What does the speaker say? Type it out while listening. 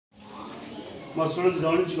My students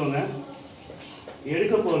கவனிச்சுக்கோங்க.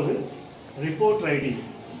 எடுக்க போறது ரிப்போர்ட் ரைட்டிங்.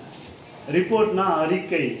 ரிப்போர்ட்னா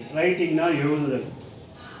அறிக்கை, ரைட்டிங்னா எழுதுதல்.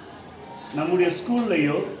 நம்முடைய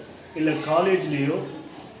ஸ்கூல்லையோ இல்லை காலேஜ்லேயோ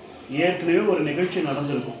ஏற்கனவே ஒரு நிகழ்ச்சி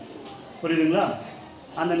நடந்திருக்கும். புரியுதுங்களா?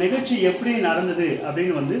 அந்த நிகழ்ச்சி எப்படி நடந்தது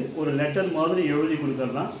அப்படின்னு ஒரு லெட்டர் மாதிரி எழுதி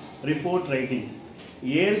கொடுக்கறது தான் ரிப்போர்ட் ரைட்டிங்.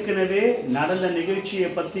 ஏற்கனவே நடந்த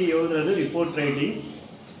நிகழ்ச்சியை பற்றி எழுதுறது ரிப்போர்ட் ரைட்டிங்.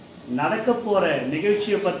 நடக்க போற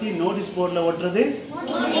நிகழ்ச்சியை பற்றி நோட்டீஸ் போர்டில் ஒட்டுறது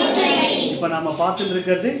இப்போ நம்ம பார்த்துட்டு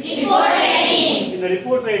இருக்கிறது. இந்த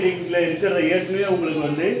ரிப்போர்ட் ரைட்டிங்ல இருக்கிறத ஏற்கனவே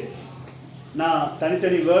உங்களுக்கு நான்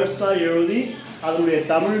தனித்தனி வேர்ட்ஸாக எழுதி அதனுடைய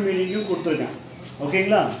தமிழ் மீனிங்கும் கொடுத்துருக்கேன்.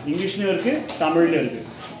 ஓகேங்களா? இங்கிலீஷ்லையும் இருக்கு, தமிழ்லையும் இருக்கு.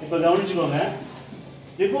 இப்போ கவனிச்சுக்கோங்க.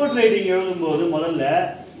 ரிப்போர்ட் ரைட்டிங் எழுதும்போது முதல்ல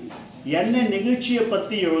என்ன நிகழ்ச்சியை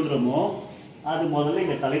பற்றி எழுதுறோமோ அது முதல்ல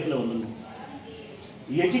இந்த தலைப்பில் வந்துடணும்.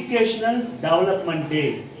 எஜுகேஷனல் டெவலப்மெண்ட் டே.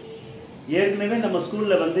 ஏற்கனவே நம்ம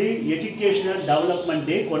ஸ்கூலில் எஜுகேஷனல் டெவலப்மெண்ட்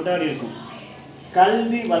டே கொண்டாடி இருக்கும்.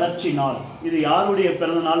 கல்வி வளர்ச்சி நாள். இது யாருடைய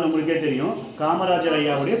பிறந்த நாள் உங்களுக்கே தெரியும், காமராஜர்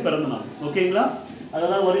ஐயாவுடைய பிறந்த நாள். ஓகேங்களா?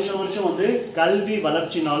 அதெல்லாம் வருஷம் வருஷம் கல்வி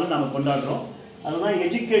வளர்ச்சி நாள் நம்ம கொண்டாடுறோம். அதெல்லாம்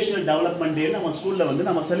எஜுகேஷனல் டெவலப்மெண்ட் டே நம்ம ஸ்கூலில்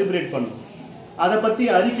நம்ம செலிப்ரேட் பண்ணோம். அதை பற்றி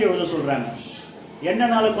அறிக்கை எழுத சொல்கிறாங்க. என்ன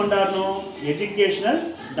நாளை கொண்டாடணும்? எஜுகேஷனல்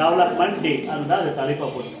டெவலப்மெண்ட் டே. அதுதான் அது தலைப்பாக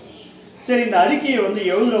போட்டு. சரி, இந்த அறிக்கையை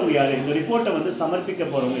எழுதுறவங்க யாரு? இந்த ரிப்போர்ட்டை சமர்ப்பிக்க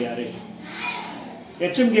போறவங்க யாரு?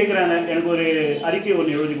 ஹெச்எம் கேட்குறாங்க, எனக்கு ஒரு அறிக்கை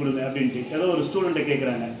ஒன்று எழுதி கொடுங்க அப்படின்ட்டு. ஏதோ ஒரு ஸ்டூடெண்ட்டை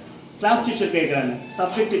கேட்குறாங்க, கிளாஸ் டீச்சர் கேட்குறாங்க,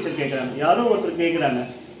 சப்ஜெக்ட் டீச்சர் கேட்குறாங்க, யாரோ ஒருத்தர் கேட்குறாங்க.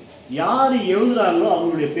 யார் எழுதுறாங்களோ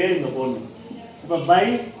அவங்களுடைய பேர் இங்கே போடணும். இப்போ பை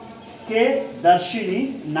கே தர்ஷினி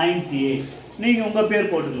 98. நீங்கள் உங்கள்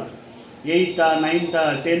பேர் போட்டுக்கலாம். 8ஆ 9ஆ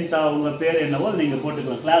 10ஆ உங்கள் பேர் என்னவோ நீங்கள்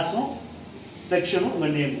போட்டுக்கலாம். கிளாஸும் செக்ஷனும்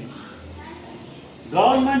உங்கள் name.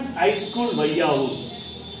 Government high school Vayavur.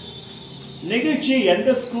 நிகழ்ச்சி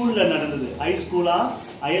எந்த ஸ்கூல்ல நடந்தது? ஹை ஸ்கூலா,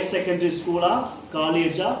 ஹையர் செகண்டரி ஸ்கூலா,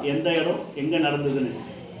 காலேஜா, எந்த இடம், எங்க நடந்ததுன்னு?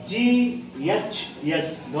 GHS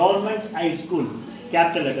government high school,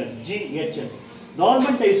 capital letter GHS.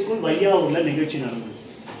 Government high school வையாவூர்ல நிகழ்ச்சி நடந்தது.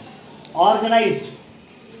 ஆர்கனைஸ்ட்.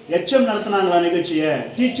 HM நடத்தினாங்களா நிகழ்ச்சியை?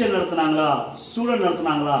 டீச்சர் நடத்தினாங்களா? ஸ்டூடெண்ட்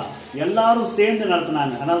நடத்தினாங்களா? எல்லாரும் சேர்ந்து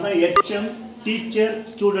நடத்தினாங்க. அதனால தான் HM டீச்சர்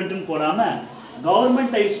ஸ்டூடெண்ட்னு போடாம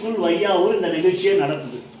கவர்மெண்ட் ஹை ஸ்கூல் வையாவூர் இந்த நிகழ்ச்சியை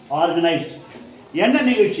நடத்துது. ஆர்கனைஸ்ட். என்ன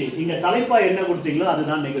நிகழ்ச்சி? இங்க தலைப்பா என்ன கொடுத்தீங்களோ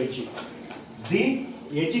அதுதான் நிகழ்ச்சி. தி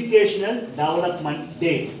எஜுகேஷனல் டெவலப்மெண்ட்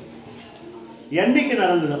டே. என்னைக்கு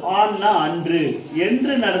நடந்தது? ஆன்னா அன்று.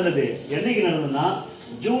 என்று நடந்தது. என்னைக்கு நடந்ததுன்னா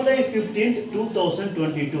ஜூலை 15,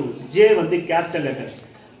 2022. J capital letter.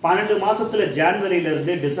 12 மாசத்துல ஜனவரியில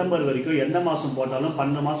இருந்து டிசம்பர் வரைக்கும் எந்த மாசம் போட்டாலும்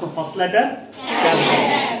 12 மாசம் ஃபர்ஸ்ட் லெட்டர் கேபிட்டல்.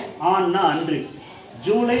 ஆன்னா அன்று.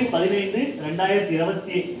 ஜூலை 15,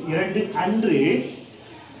 2022 அன்று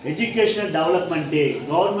எஜுகேஷனல் டெவலப்மெண்ட் டே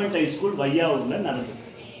கவர்மெண்ட் ஹை ஸ்கூல் வையாவூர்ல நடந்தது.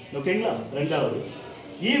 ஓகேங்களா? ரெண்டாவது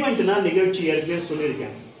ஈவெண்ட்னா நிகழ்ச்சி. ஏற்கனவே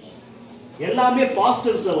சொல்லியிருக்கேன், எல்லாமே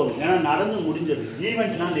பாஸ்டர்ஸ்ல வரும், ஏன்னா நடந்து முடிஞ்சது.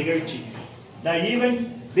 ஈவெண்ட்னா நிகழ்ச்சி. The event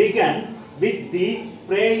began with the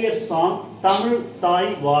prayer song Tamil தாய்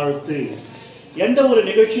வாழ்த்து. எந்த ஒரு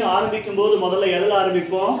நிகழ்ச்சியும் ஆரம்பிக்கும் போது முதல்ல எதில்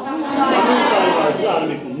ஆரம்பிப்போம்? தமிழ் தாய் வாழ்த்து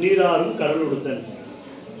ஆரம்பிக்கும். நீராறும் கடல் உடுத்தல்.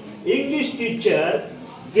 English teacher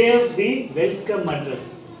gave the welcome address.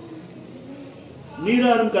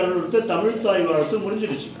 நீராறும் கடல் உடுத்த தமிழ் தாய் வாழ்த்து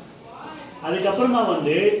முடிஞ்சிடுச்சு. அதுக்கப்புறமா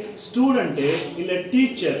ஸ்டூடெண்ட் இல்ல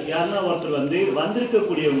டீச்சர் யாருன்னா ஒருத்தர்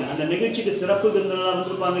வந்திருக்கக்கூடியவங்க, அந்த நிகழ்ச்சிக்கு சிறப்பு விருந்தினராக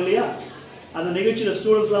வந்திருப்பாங்க இல்லையா, அந்த நிகழ்ச்சியில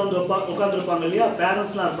ஸ்டூடெண்ட்ஸ்லாம் உட்கார்ந்துருப்பாங்க இல்லையா,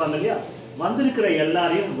 பேரண்ட்ஸ்லாம் இருப்பாங்க இல்லையா, வந்திருக்கிற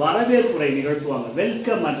எல்லாரையும் வரவேற்புரை நிகழ்த்துவாங்க.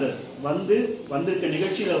 Welcome address. வந்திருக்க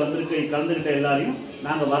நிகழ்ச்சியில கலந்துகிட்ட எல்லாரையும்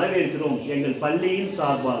நாங்க வரவேற்கிறோம் எங்கள் பள்ளியின்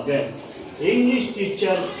சார்பாக. English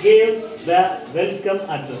teacher gave the welcome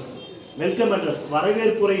address. Welcome address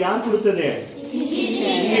வரவேற்புரை யார் கொடுத்தது?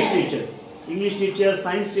 English teacher. English teacher,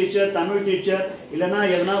 science teacher, Tamil teacher, இல்லைன்னா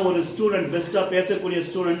எதனா ஒரு ஸ்டூடெண்ட், பெஸ்டா பேசக்கூடிய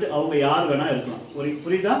ஸ்டூடெண்ட், அவங்க யார் வேணா இருக்கலாம்.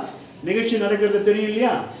 புரியுதா? நிகழ்ச்சி நடக்கிறது தெரியும்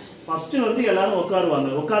இல்லையா? ஃபர்ஸ்ட் எல்லாரும் உட்காருவாங்க.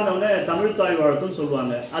 உட்கார்ந்தவங்க தமிழ் தாய் வாழ்த்துன்னு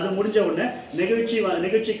சொல்லுவாங்க. அது முடிஞ்ச உடனே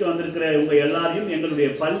நிகழ்ச்சிக்கு வந்திருக்கிற உங்க எல்லாரையும் எங்களுடைய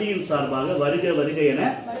பள்ளியின் சார்பாக வருக வருக என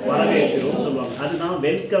வரவேற்கிறோம் சொல்லுவாங்க. அதுதான்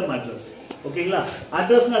வெல்கம் அட்ரஸ். ஓகேங்களா?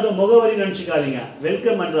 அட்ரஸ்னா அது முகவரி நினைச்சுக்காதீங்க.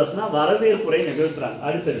 வெல்கம் அட்ரஸ்னா வரவேற்புரை நிகழ்த்துறாங்க.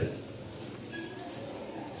 அடுத்தது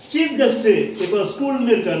சீஃப் கெஸ்ட். இப்போ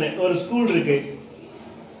ஸ்கூல்னு இருக்காங்க, ஒரு ஸ்கூல் இருக்கு,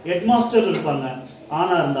 ஹெட் மாஸ்டர் இருப்பாங்க.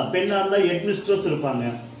 ஆனா இருந்தா, பெண்ணா இருந்தா ஹெட் மிஸ்ட்ரஸ் இருப்பாங்க.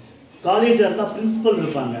 காலேஜா இருந்தா பிரின்சிபல்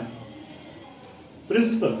இருப்பாங்க.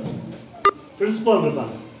 பிரின்சிபல்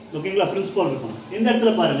இருப்பாங்க. ஓகேங்களா? பிரின்சிபல் இருப்பாங்க. இந்த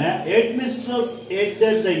இடத்துல பாருங்க, ஹெட் மிஸ்ட்ரஸ்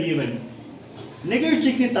ஹெட்டட் தி ஈவென்ட்.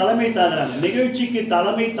 நிகழ்ச்சிக்கு தலைமை தாங்குறாங்க. நிகழ்ச்சிக்கு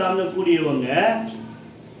தலைமை தாங்கக்கூடியவங்க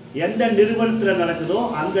எந்த நிறுவனத்துல நடக்குதோ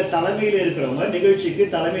அங்க தலைமையில இருக்கிறவங்க நிகழ்ச்சிக்கு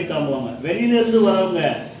தலைமை தாங்குவாங்க. வெளியில இருந்து வரவங்க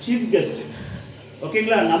சீஃப் கெஸ்ட்.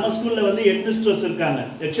 ஓகேங்களா? நம்ம ஸ்கூல்ல வந்து ஹெட்மிஸ்ட்ரஸ் இருக்காங்க,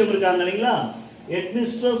 ஹெச்எம் இருக்காங்க இல்லைங்களா?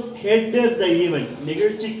 ஹெட்மிஸ்ட்ரஸ் ஹெட்டட் த ஈவென்ட்.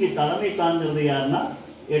 நிகழ்ச்சிக்கு தலைமை தாங்குறது யாருன்னா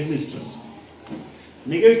ஹெட்மிஸ்ட்ரஸ்.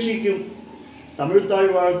 நிகழ்ச்சிக்கு தமிழ்த்தாய்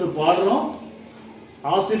வாழ்த்து பாடுறோம்,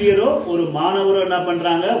 ஆசிரியரோ ஒரு மாணவரோ என்ன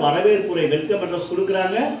பண்றாங்க, வரவேற்புரை வெல்கம் அட்ரஸ்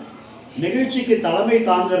கொடுக்குறாங்க. நிகழ்ச்சிக்கு தலைமை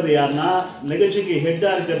தாங்கிறது யாருன்னா, நிகழ்ச்சிக்கு ஹெட்டா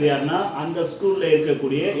இருக்கிறது யாருன்னா அந்த ஸ்கூல்ல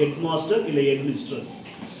இருக்கக்கூடிய ஹெட் மாஸ்டர் இல்ல ஹெட் மிஸ்ட்ரஸ்.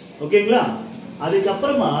 ஓகேங்களா?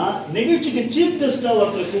 அதுக்கப்புறமா நிகழ்ச்சிக்கு சீஃப் கெஸ்டா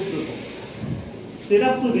ஒருத்தர் கூப்பிட்டுருக்கோம்,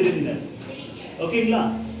 சிறப்பு விருந்தினர். ஓகேங்களா?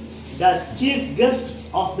 The chief guest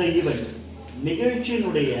of the event.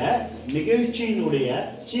 நிகழ்ச்சியினுடைய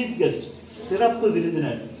சீஃப் கெஸ்ட், சிறப்பு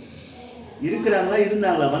விருந்தினர் இருக்கிறாங்களா,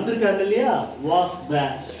 இருந்தாங்களா, வந்திருக்காங்க இல்லையா? Was the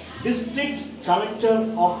district collector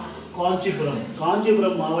of Kanchipuram.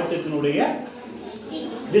 Kanchipuram மாவட்டத்தினுடைய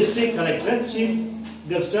டிஸ்ட்ரிக்ட் கலெக்டர் சீஃப்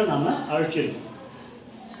கெஸ்டா நாம அழைச்சிருக்கோம்.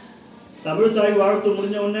 தமிழ்த்தாய் வாழ்த்து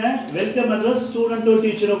முடிஞ்ச உடனே வெல்கம் அட்ரஸ் ஸ்டூடெண்டோ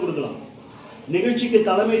டீச்சரோ கொடுக்கலாம். நிகழ்ச்சிக்கு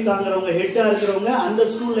தலைமை தாங்குறவங்க, ஹெட்டா இருக்கிறவங்க அந்த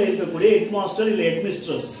ஸ்கூல்ல இருக்கக்கூடிய ஹெட் மாஸ்டர் இல்ல ஹெட்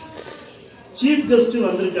மிஸ்ட்ரஸ். சீஃப் கெஸ்ட்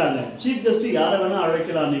வந்திருக்காங்க. சீஃப் கெஸ்ட் யாரை வேணா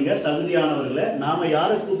அழைக்கலாம், நீங்க தகுதியானவர்களை. நாம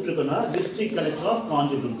யாரை கூப்பிட்டுருக்கோம்னா district collector of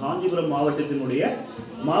Kanchipuram, Kanchipuram மாவட்டத்தினுடைய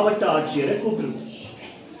மாவட்ட ஆட்சியரை கூப்பிட்டுருக்கோம்.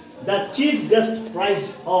 The chief guest prized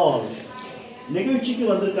all. நிகழ்ச்சிக்கு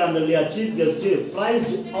வந்திருக்காங்க இல்லையா சீஃப் கெஸ்ட்,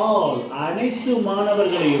 prized all, அனைத்து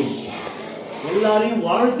மாணவர்களையும் எல்லாரையும்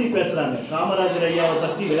வாழ்த்தி பேசுறாங்க. காமராஜர் ஐயாவை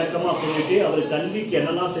பத்தி விளக்கமா சொல்லிட்டு அவர் கல்விக்கு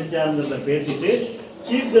என்னெல்லாம் செஞ்சாருங்கிறத பேசிட்டு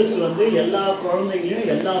சீஃப் கெஸ்ட் வந்து எல்லா குழந்தைகளையும்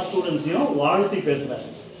எல்லா ஸ்டூடெண்ட்ஸையும் வாழ்த்தி பேசுறாங்க.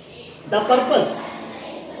 த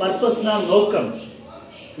பர்பஸ்னா நோக்கம்,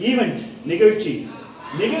 ஈவெண்ட்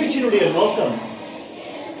நிகழ்ச்சியினுடைய நோக்கம்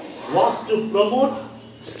was to promote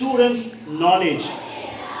students knowledge.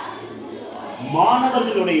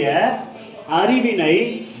 மாணவர்களுடைய அறிவினை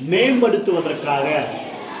மேம்படுத்துவதற்காக.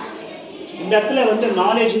 இந்த இடத்துல வந்து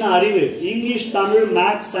நாலேஜ்னா அறிவு, English, Tamil,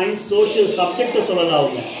 maths, science, social subject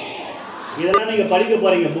சொல்லலாம். இதெல்லாம் நீங்க படிக்க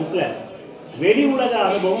போறீங்க புக்ல. வெளி உலக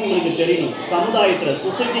அனுபவம் உங்களுக்கு தெரியணும். சமுதாயத்துல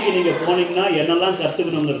சொசைட்டிக்கு நீங்க போனீங்கன்னா என்னெல்லாம்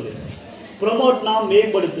கத்துக்கணுங்கிறது. ப்ரொமோட்னா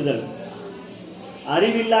மேம்படுத்துதல்.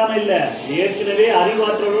 அறிவில்லாம இல்ல, ஏற்கனவே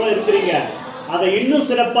அறிவாற்றலோட இருக்கிறீங்க, அதை இன்னும்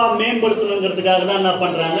சிறப்பா மேம்படுத்தணுங்கிறதுக்காக தான் என்ன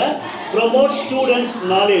பண்றாங்க, promote students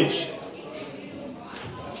knowledge.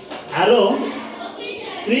 Around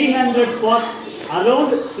 300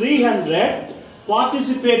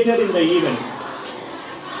 participated in the event.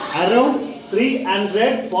 Around 300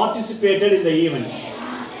 participated in the event.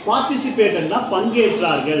 Participated na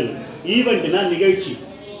பங்கேற்றார்கள், ஈவென்ட்னா நிகழ்ச்சி,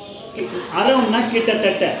 அரௌண்ட்னா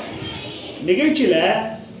கிட்டத்தட்ட. நிகழ்ச்சியில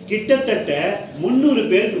கிட்டத்தட்ட 300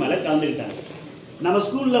 பேருக்கு மேல கலந்துக்கிட்டாங்க. நம்ம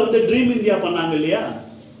ஸ்கூல்ல வந்து ட்ரீம் இந்தியா பண்ணாங்க இல்லையா,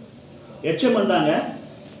 எச்எம் வந்தாங்க,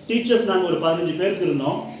 டீச்சர்ஸ் நாங்க ஒரு 15 பேருக்கு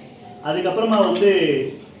இருந்தோம். அதுக்கப்புறமா வந்து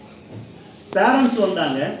பேரண்ட்ஸ்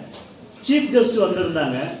வந்தாங்க, சீஃப் கெஸ்ட்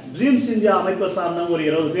வந்திருந்தாங்க, ட்ரீம்ஸ் இந்தியா அமைப்பை சார்ந்தவங்க ஒரு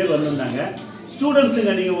 20 பேர் வந்திருந்தாங்க,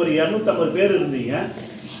 ஸ்டூடெண்ட்ஸுங்க நீங்க ஒரு 250 பேர் இருந்தீங்க.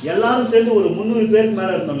 எல்லாரும் சேர்ந்து ஒரு 300 பேருக்கு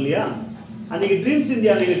மேல இருந்தோம் இல்லையா. அன்னைக்கு ட்ரீம்ஸ்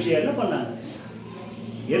இந்தியா நிகழ்ச்சியை என்ன பண்ணாங்க,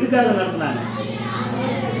 எதுக்காக நடத்தினாங்க?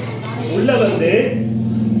 உள்ள வந்து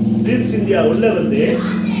ட்ரீம்ஸ் இந்தியா உள்ள வந்து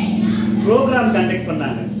ப்ரோக்ராம் கண்டக்ட்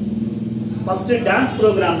பண்ணாங்க. ஃபர்ஸ்ட் டான்ஸ்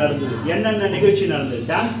ப்ரோக்ராம் நடந்தது. என்னென்ன நிகழ்ச்சி நடந்தது?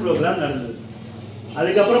 டான்ஸ் ப்ரோக்ராம் நடந்தது.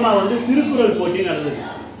 அதுக்கப்புறமா வந்து திருக்குறள் போட்டி நடந்தது.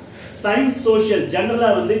 சயின்ஸ், சோஷியல், ஜெனரலா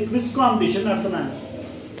வந்து குவிஸ் காம்படிஷன் நடத்தினாங்க.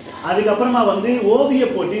 அதுக்கப்புறமா வந்து ஓவிய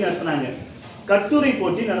போட்டி நடத்தினாங்க, கட்டுரை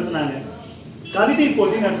போட்டி நடத்தினாங்க, கவிதை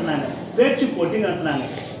போட்டி நடத்தினாங்க, பேச்சு போட்டி நடத்தினாங்க.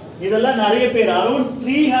 இதெல்லாம் நிறைய பேர், around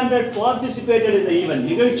 300 participated in the event.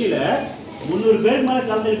 நிகழ்ச்சியில 300 பேருக்கு மேல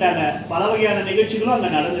கலந்துக்கிட்டாங்க. பல வகையான நிகழ்ச்சிகளும்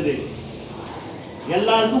அங்க நடந்தது.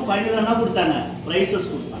 எல்லாருக்கும் ஃபைனலா என்ன கொடுத்தாங்க? பிரைசஸ்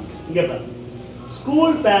கொடுத்தாங்க. இங்க பாருங்க,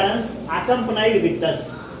 school parents accompanied with us.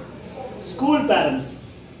 School parents,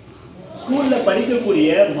 ஸ்கூல்ல படிக்கக்கூடிய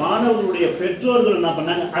மாணவர்களுடைய பெற்றோர்கள் என்ன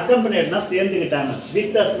பண்ணாங்க? accompaniedனா சேர்ந்துக்கிட்டாங்க,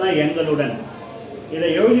 with usனா எங்களுடன். இதை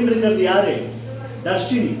எழுதிட்டு யாரு?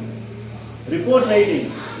 தர்ஷினி. ரிப்போர்ட் ரைட்டிங்,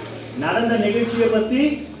 நடந்த நிகழ்ச்சியை பத்தி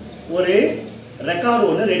ஒரு ரெக்கார்டு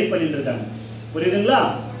ஒன்று ரெடி பண்ணிட்டு இருக்காங்க. புரியுதுங்களா?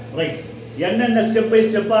 ரைட். என்னென்ன ஸ்டெப் பை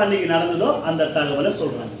ஸ்டெப்பா அன்னைக்கு நடந்ததோ அந்த தகவலை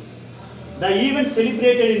சொல்றாங்க. The event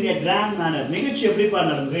celebrated in a grand manner. நிகழ்ச்சி எப்படிப்பா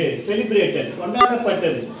நடந்தது? Celebrated,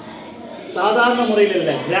 கொண்டாடப்பட்டது. சாதாரண முறையில்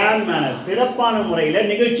இல்ல, கிராண்ட் மேனர், சிறப்பான முறையில்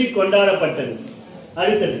நிகழ்ச்சி கொண்டாடப்பட்டது.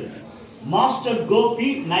 அடுத்தது மாஸ்டர் கோபி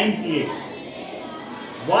 98.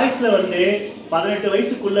 பாய்ஸ்ல வந்து 18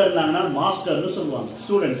 வயசுக்குள்ள இருந்தாங்கன்னா மாஸ்டர்னு சொல்லுவாங்க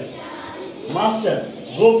ஸ்டூடெண்ட். மாஸ்டர்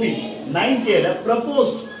கோபி 98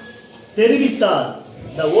 ப்ரப்போஸ்ட், தெரிவித்தார்.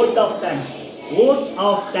 the vote of thanks. vote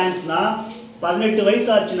of thanks னா 18 வயசு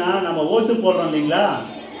ஆச்சுன்னா நம்ம ஓட்டு போடுறோம் இல்லைங்களா,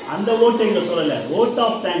 அந்த ஓட்டு இங்க சொல்லல. vote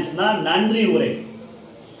of thanks னா நன்றி உரை.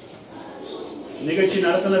 நிகழ்ச்சி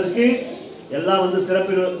நடத்தினதுக்கு எல்லாம் வந்து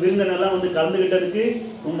சிறப்பு விருந்தினெல்லாம் வந்து கலந்துகிட்டதுக்கு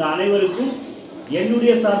உங்க அனைவருக்கும்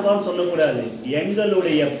என்னுடைய சார்பாக சொல்லக்கூடாது,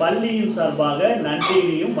 எங்களுடைய பள்ளியின் சார்பாக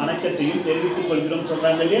நன்றியையும் வணக்கத்தையும் தெரிவித்துக் கொள்கிறோம்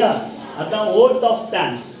சொல்றாங்க இல்லையா. அதான் vote of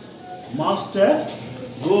thanks. Master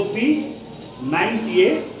Gopi 9th A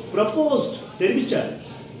proposed தெரிவிச்சார்.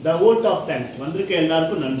 The vote of thanks வந்திருக்க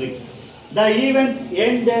எல்லாருக்கும் நன்றி. The event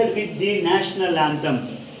ended with the national anthem.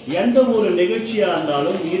 எந்த ஒரு நிகழ்ச்சியா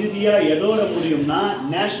இருந்தாலும் இறுதியா எதோட முடியும்னா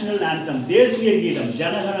நேஷனல் ஆந்தம், தேசிய கீதம்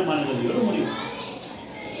ஜனகன மனகதியோட முடியும்.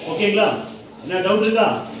 ஓகேங்களா? என்ன டவுட் இருக்கா?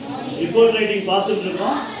 ரிப்போர்ட் ரைட்டிங் பார்த்துட்டு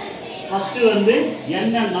இருக்கோம். ஃபர்ஸ்ட் வந்து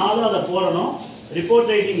என்ன நாளோ அதை போடணும்.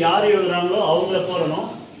 ரிப்போர்ட் ரைட்டிங் யார் எழுதுறாங்களோ அவங்கள போடணும்.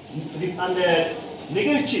 அந்த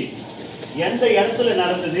நிகழ்ச்சி எந்த இடத்துல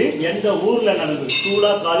நடந்தது, எந்த ஊர்ல நடந்தது,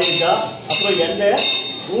 ஸ்கூலா காலேஜா, அப்புறம் எந்த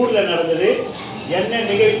ஊர்ல நடந்தது, என்ன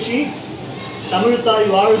நிகழ்ச்சி, தமிழ் தாய்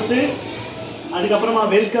வாழ்த்து, அதுக்கப்புறமா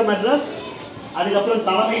வெல்கம் அட்ரஸ், அதுக்கப்புறம்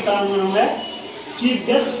தலைமை தாங்கினவங்க,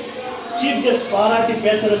 சீஃப் கெஸ்ட் பாராட்டி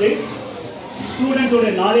பேசுறது, ஸ்டூடெண்டோட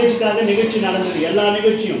நாலேஜுக்காக நிகழ்ச்சி நடந்தது. எல்லா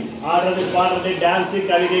நிகழ்ச்சியும் ஆடுறது, பாடுறது, டான்ஸு,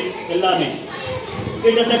 கவிதை எல்லாமே.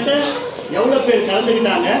 கிட்டத்தட்ட எவ்வளோ பேர்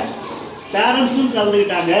கலந்துக்கிட்டாங்க, பேரண்ட்ஸும்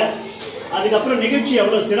கலந்துக்கிட்டாங்க. அதுக்கப்புறம் நிகழ்ச்சி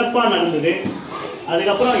எவ்வளோ சிறப்பாக நடந்தது,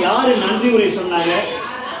 அதுக்கப்புறம் யார் நன்றி உரை சொன்னாங்க,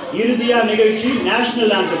 இறுதியாக நிகழ்ச்சி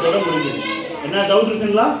நேஷனல் ஆந்தத்தோட முடிஞ்சது. என்ன டவுட்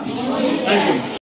இருக்குங்களா? தேங்க்யூ.